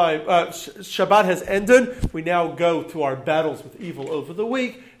a time. Shabbat has ended. We now go to our battles with evil over the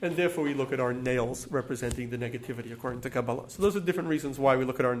week, and therefore we look at our nails representing the negativity according to Kabbalah. So those are different reasons why we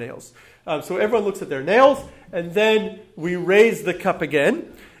look at our nails. So everyone looks at their nails, and then we raise the cup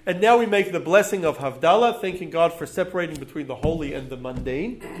again. And now we make the blessing of Havdalah, thanking God for separating between the holy and the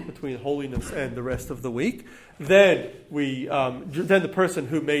mundane, between holiness and the rest of the week. Then then the person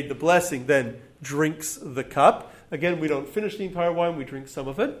who made the blessing then drinks the cup. Again, we don't finish the entire wine, we drink some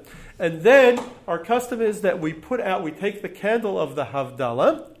of it. And then our custom is that we take the candle of the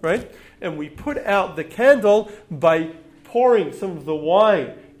Havdalah, right? And we put out the candle by pouring some of the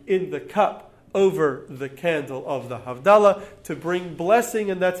wine in the cup over the candle of the Havdalah to bring blessing,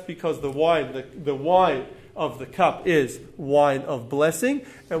 and that's because the wine of the cup is wine of blessing,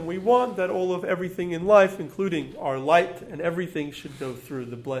 and we want that all of everything in life, including our light and everything, should go through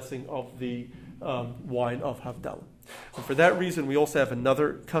the blessing of the wine of Havdalah. And for that reason, we also have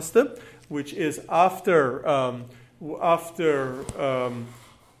another custom, which is after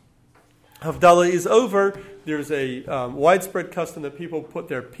Havdalah is over, there's a widespread custom that people put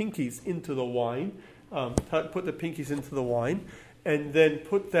their pinkies into the wine, and then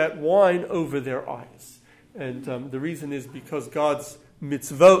put that wine over their eyes. And the reason is because God's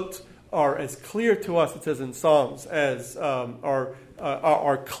mitzvot are as clear to us, it says in Psalms, as are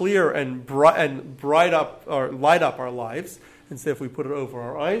clear and light up our lives. And so if we put it over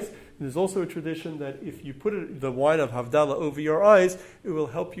our eyes, there's also a tradition that if you put the wine of Havdalah over your eyes, it will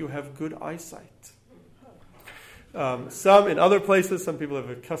help you have good eyesight. Some in other places, some people have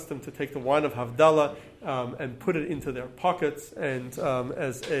accustomed to take the wine of Havdalah and put it into their pockets, and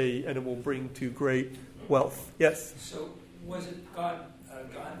it will bring to great wealth. Yes. So was it God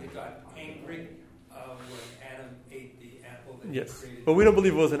that got angry when Adam ate the apple that Yes, he created? but we don't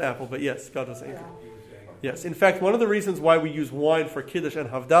believe it was an apple. But yes, God was angry. He was angry. Yes. In fact, one of the reasons why we use wine for Kiddush and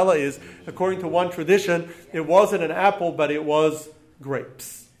Havdalah is, according to one tradition, it wasn't an apple, but it was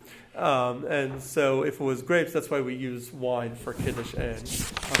grapes. And so if it was grapes, that's why we use wine for Kiddush and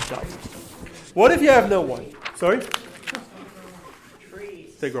Havdalah. What if you have no wine? Sorry?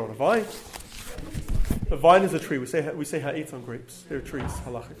 Trees. They grow on a vine. A vine is a tree. We say ha'etz on grapes. They're trees,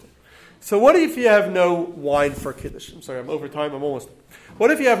 halachically. So what if you have no wine for Kiddush? I'm sorry, I'm over time. I'm almost. What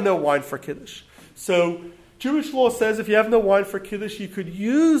if you have no wine for Kiddush? So Jewish law says if you have no wine for Kiddush, you could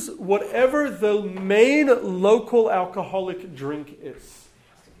use whatever the main local alcoholic drink is.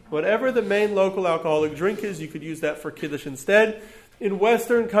 Whatever the main local alcoholic drink is, you could use that for Kiddush instead. In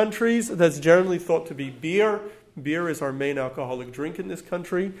Western countries, that's generally thought to be beer. Beer is our main alcoholic drink in this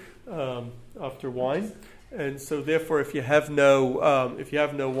country, after wine. And so therefore, if you have no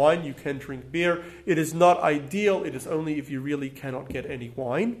wine, you can drink beer. It is not ideal. It is only if you really cannot get any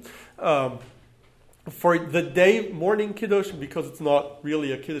wine. For the morning Kiddush, because it's not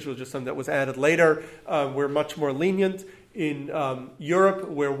really a Kiddush, it was just something that was added later, we're much more lenient. In Europe,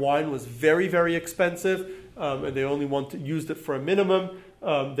 where wine was very, very expensive, and they only used it for a minimum,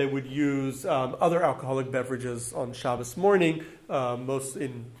 they would use other alcoholic beverages on Shabbos morning. Most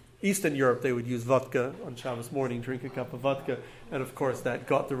in Eastern Europe, they would use vodka on Shabbos morning, drink a cup of vodka, and of course that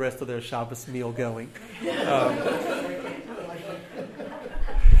got the rest of their Shabbos meal going.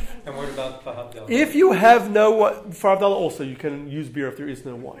 And what about for Havdalah? If you have for Havdalah also, you can use beer if there is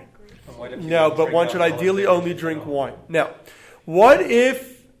no wine. No, but one should ideally only drink wine. Now, what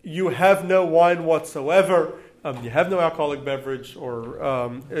if you have no wine whatsoever? You have no alcoholic beverage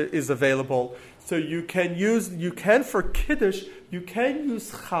or is available. So you can for Kiddush, you can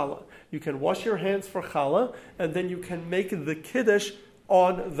use challah. You can wash your hands for challah, and then you can make the Kiddush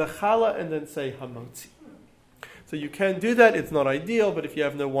on the challah and then say hamotzi. So you can do that. It's not ideal, but if you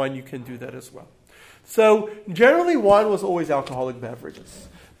have no wine, you can do that as well. So generally, wine was always alcoholic beverages.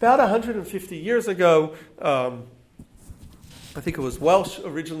 About 150 years ago, I think it was Welsh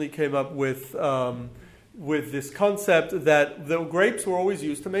originally came up with this concept that the grapes were always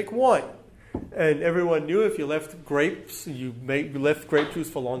used to make wine. And everyone knew if you left grapes, you left grape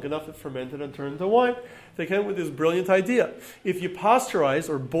juice for long enough, it fermented and turned to wine. They came up with this brilliant idea. If you pasteurize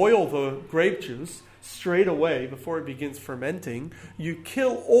or boil the grape juice straight away before it begins fermenting, you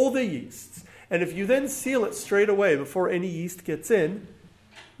kill all the yeasts. And if you then seal it straight away before any yeast gets in,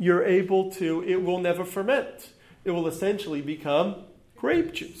 it will never ferment. It will essentially become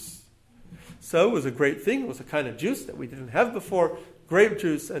grape juice. So it was a great thing. It was a kind of juice that we didn't have before, grape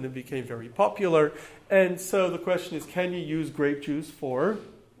juice, and it became very popular. And so the question is, can you use grape juice for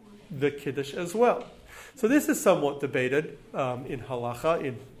the Kiddush as well? So this is somewhat debated in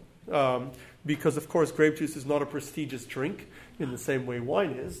halacha, because of course grape juice is not a prestigious drink in the same way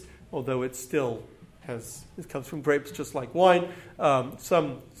wine is, although it still it comes from grapes just like wine.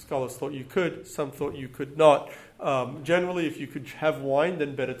 Some scholars thought you could, some thought you could not. Generally, if you could have wine,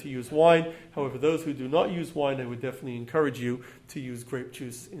 then better to use wine. However, those who do not use wine, I would definitely encourage you to use grape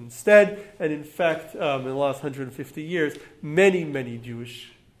juice instead. And in fact, in the last 150 years, many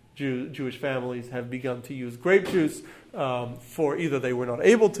Jewish families have begun to use grape juice for either they were not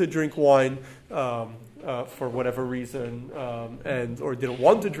able to drink wine for whatever reason, or didn't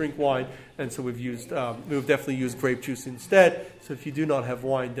want to drink wine, and so we've definitely used grape juice instead. So if you do not have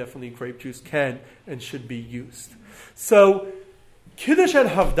wine, definitely grape juice can and should be used. So Kiddush and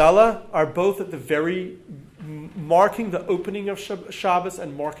Havdalah are both at the very marking the opening of Shabbos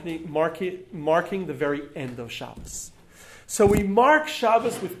and marking the very end of Shabbos. So we mark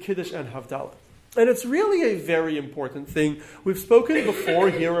Shabbos with Kiddush and Havdalah. And it's really a very important thing. We've spoken before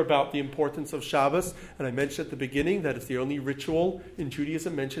here about the importance of Shabbos, and I mentioned at the beginning that it's the only ritual in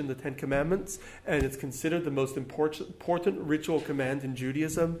Judaism mentioned in the Ten Commandments, and it's considered the most important ritual command in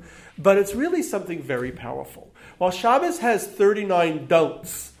Judaism. But it's really something very powerful. While Shabbos has 39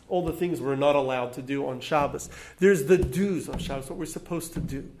 don'ts, all the things we're not allowed to do on Shabbos, there's the do's of Shabbos, what we're supposed to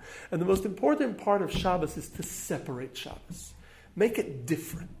do. And the most important part of Shabbos is to separate Shabbos. Make it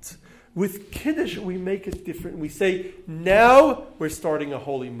different. With Kiddush, we make it different. We say, now we're starting a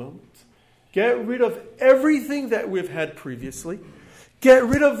holy moment. Get rid of everything that we've had previously. Get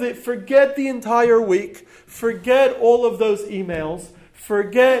rid of it. Forget the entire week. Forget all of those emails.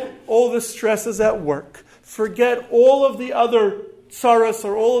 Forget all the stresses at work. Forget all of the other tsaras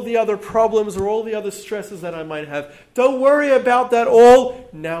or all of the other problems or all the other stresses that I might have. Don't worry about that all.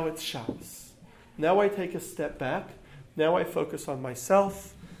 Now it's Shabbos. Now I take a step back. Now I focus on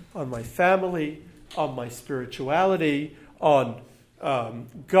myself, on my family, on my spirituality, on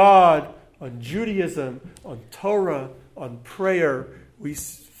God, on Judaism, on Torah, on prayer. We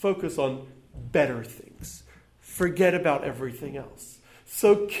focus on better things. Forget about everything else.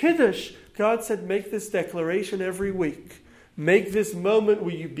 So Kiddush, God said, make this declaration every week. Make this moment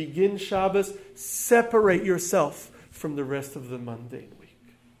where you begin Shabbos, separate yourself from the rest of the mundane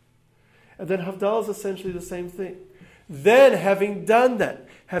week. And then Havdalah is essentially the same thing. Then, having done that,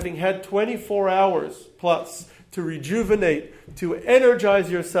 having had 24 hours plus to rejuvenate, to energize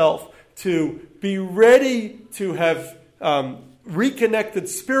yourself, to be ready to have reconnected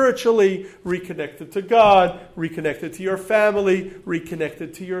spiritually, reconnected to God, reconnected to your family,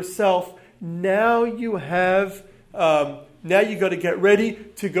 reconnected to yourself. Now you have, now you got to get ready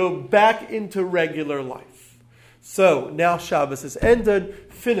to go back into regular life. So now Shabbos is ended,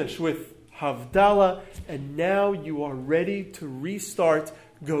 finish with Havdalah, and now you are ready to restart,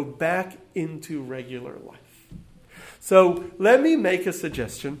 go back into regular life. So let me make a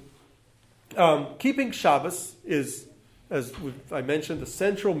suggestion. Keeping Shabbos is, as I mentioned, a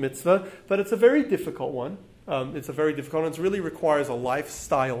central mitzvah, but it's a very difficult one. It really requires a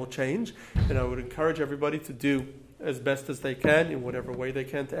lifestyle change, and I would encourage everybody to do as best as they can, in whatever way they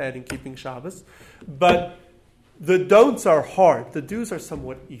can, to add in keeping Shabbos. But the don'ts are hard. The do's are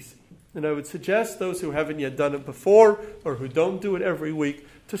somewhat easy. And I would suggest those who haven't yet done it before, or who don't do it every week,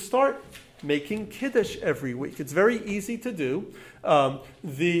 to start making Kiddush every week. It's very easy to do.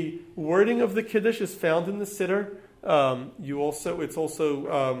 The wording of the Kiddush is found in the Siddur.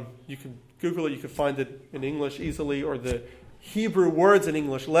 You can Google it, you can find it in English easily, or the Hebrew words in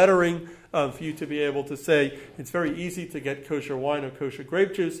English lettering, for you to be able to say. It's very easy to get kosher wine or kosher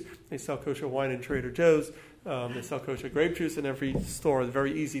grape juice. They sell kosher wine in Trader Joe's. They sell kosher grape juice in every store. It's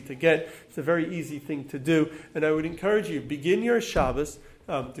very easy to get. It's a very easy thing to do. And I would encourage you, begin your Shabbos,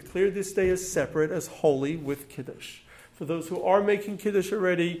 declare this day as separate, as holy, with Kiddush. For those who are making Kiddush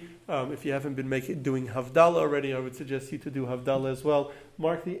already, if you haven't been doing Havdalah already, I would suggest you to do Havdalah as well.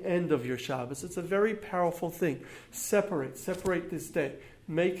 Mark the end of your Shabbos. It's a very powerful thing. Separate this day.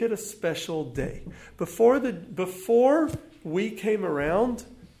 Make it a special day. Before we came around,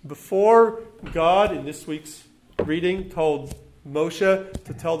 before God, in this week's reading, told Moshe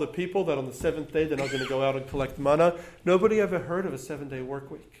to tell the people that on the seventh day they're not going to go out and collect manna, nobody ever heard of a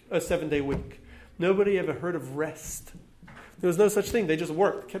 7-day week. Nobody ever heard of rest. There was no such thing. They just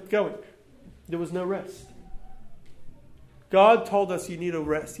worked, kept going. There was no rest. God told us you need a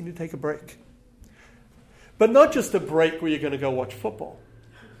rest. You need to take a break. But not just a break where you're going to go watch football.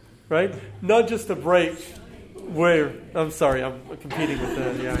 Right? Not just a break where, I'm sorry, I'm competing with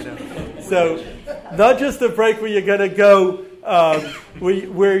I know. So, not just a break where you're going to go,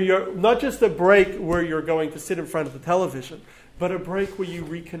 where you're, not just a break where you're going to sit in front of the television, but a break where you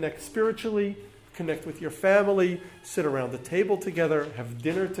reconnect spiritually, connect with your family, sit around the table together, have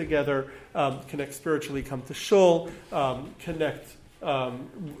dinner together, connect spiritually, come to shul, connect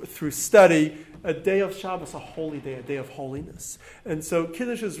through study. A day of Shabbos, a holy day, a day of holiness. And so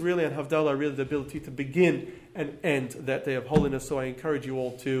Kiddush is really, and Havdalah are really the ability to begin and end that day of holiness. So I encourage you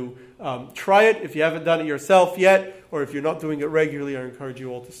all to try it. If you haven't done it yourself yet, or if you're not doing it regularly, I encourage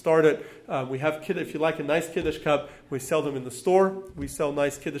you all to start it. We have Kiddush. If you like a nice Kiddush cup, we sell them in the store. We sell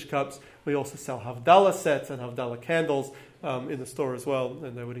nice Kiddush cups. We also sell Havdalah sets and Havdalah candles in the store as well,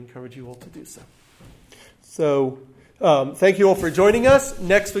 and I would encourage you all to do so. So thank you all for joining us.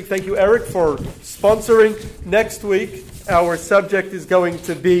 Next week, thank you, Eric, for sponsoring. Next week, our subject is going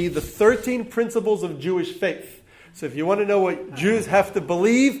to be the 13 principles of Jewish faith. So if you want to know what Jews have to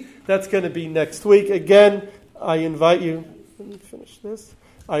believe, that's going to be next week. Again, I invite you, let me finish this.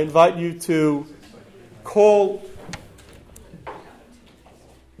 I invite you to call.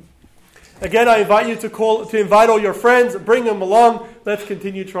 Again, I invite you to invite all your friends, bring them along. Let's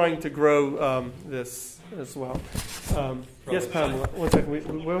continue trying to grow this as well. Yes, Pamela. 1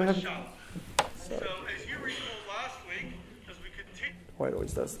 second. Where we have? So, as you recall last week, as we continue. Why it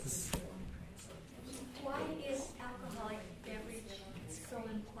always does this? Why is alcoholic beverage so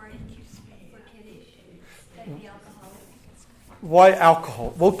important for Kiddush? That the alcoholic. Why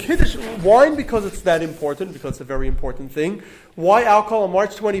alcohol? Well, Kiddush, wine because it's that important, because it's a very important thing. Why alcohol? On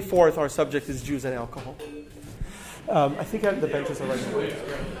March 24th, our subject is Jews and alcohol. I think the benches are right here.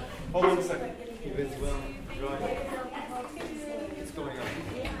 Hold on a second. It's going on.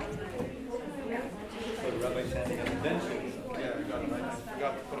 So the rabbi standing on the bench. Yeah, I got it right. I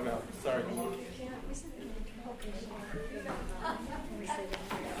forgot to put them out. Sorry.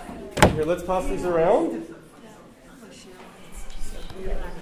 Here, let's pass these around.